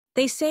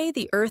They say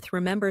the earth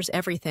remembers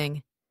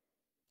everything.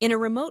 In a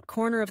remote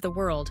corner of the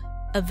world,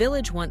 a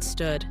village once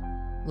stood,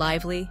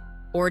 lively,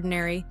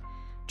 ordinary,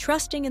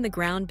 trusting in the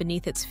ground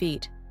beneath its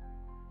feet.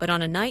 But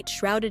on a night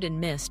shrouded in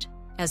mist,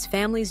 as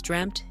families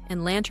dreamt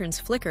and lanterns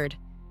flickered,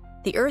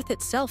 the earth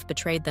itself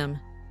betrayed them.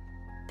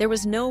 There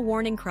was no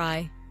warning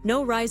cry,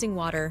 no rising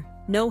water,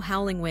 no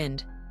howling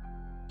wind.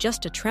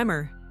 Just a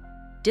tremor,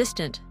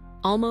 distant,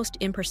 almost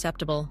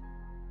imperceptible.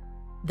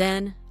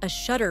 Then a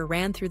shudder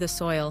ran through the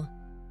soil,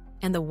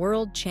 and the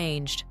world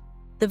changed.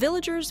 The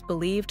villagers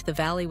believed the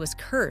valley was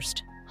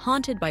cursed,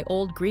 haunted by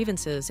old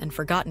grievances and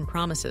forgotten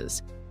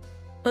promises.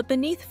 But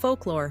beneath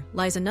folklore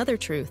lies another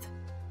truth,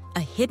 a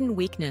hidden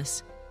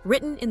weakness,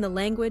 written in the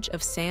language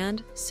of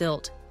sand,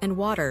 silt, and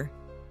water.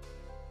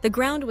 The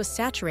ground was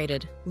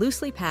saturated,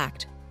 loosely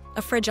packed,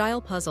 a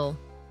fragile puzzle.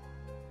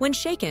 When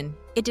shaken,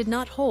 it did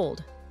not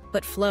hold,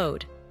 but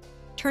flowed,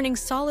 turning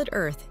solid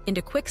earth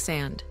into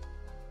quicksand.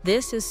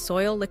 This is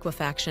soil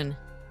liquefaction,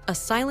 a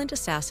silent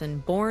assassin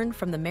born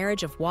from the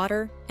marriage of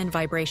water and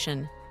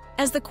vibration.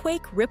 As the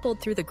quake rippled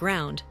through the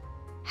ground,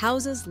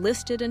 houses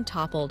listed and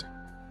toppled,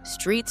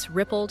 streets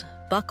rippled,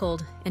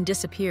 buckled, and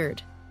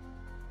disappeared.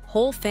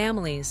 Whole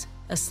families,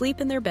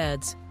 asleep in their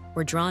beds,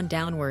 were drawn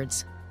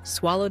downwards,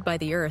 swallowed by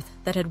the earth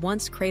that had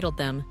once cradled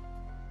them.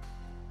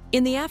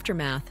 In the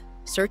aftermath,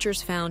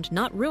 searchers found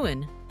not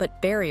ruin,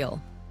 but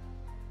burial.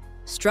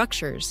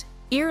 Structures,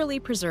 eerily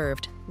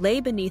preserved, lay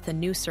beneath a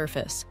new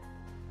surface,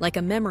 like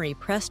a memory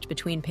pressed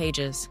between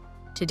pages.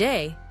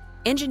 Today,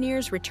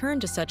 engineers return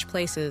to such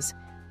places,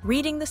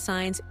 reading the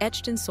signs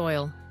etched in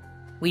soil.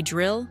 We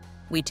drill,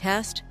 we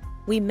test,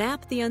 we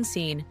map the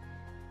unseen.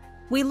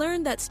 We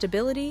learn that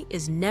stability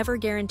is never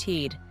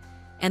guaranteed,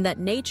 and that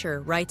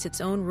nature writes its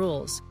own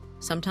rules,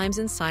 sometimes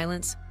in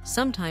silence,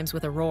 sometimes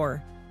with a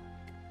roar.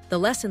 The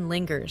lesson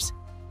lingers.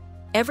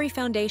 Every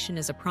foundation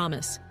is a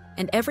promise,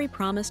 and every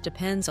promise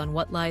depends on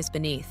what lies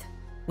beneath.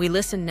 We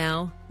listen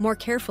now, more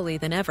carefully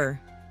than ever,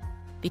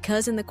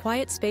 because in the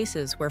quiet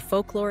spaces where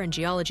folklore and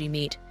geology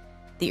meet,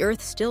 the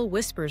earth still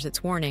whispers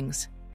its warnings.